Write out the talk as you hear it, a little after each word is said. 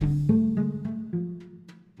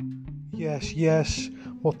Yes,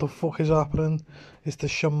 what the fuck is happening? It's the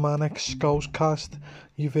Shamanic Scousecast.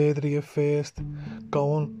 You've heard it here first.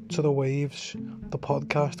 Going to the waves, the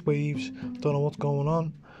podcast waves. Don't know what's going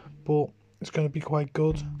on, but it's going to be quite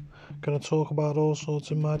good. Going to talk about all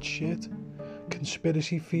sorts of mad shit.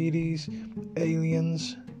 Conspiracy theories,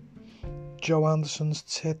 aliens, Joe Anderson's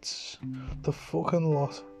tits, the fucking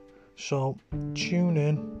lot. So tune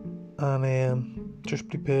in and just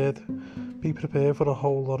be prepared for a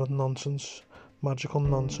whole lot of nonsense, magical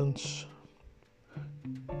nonsense.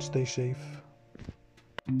 Stay safe.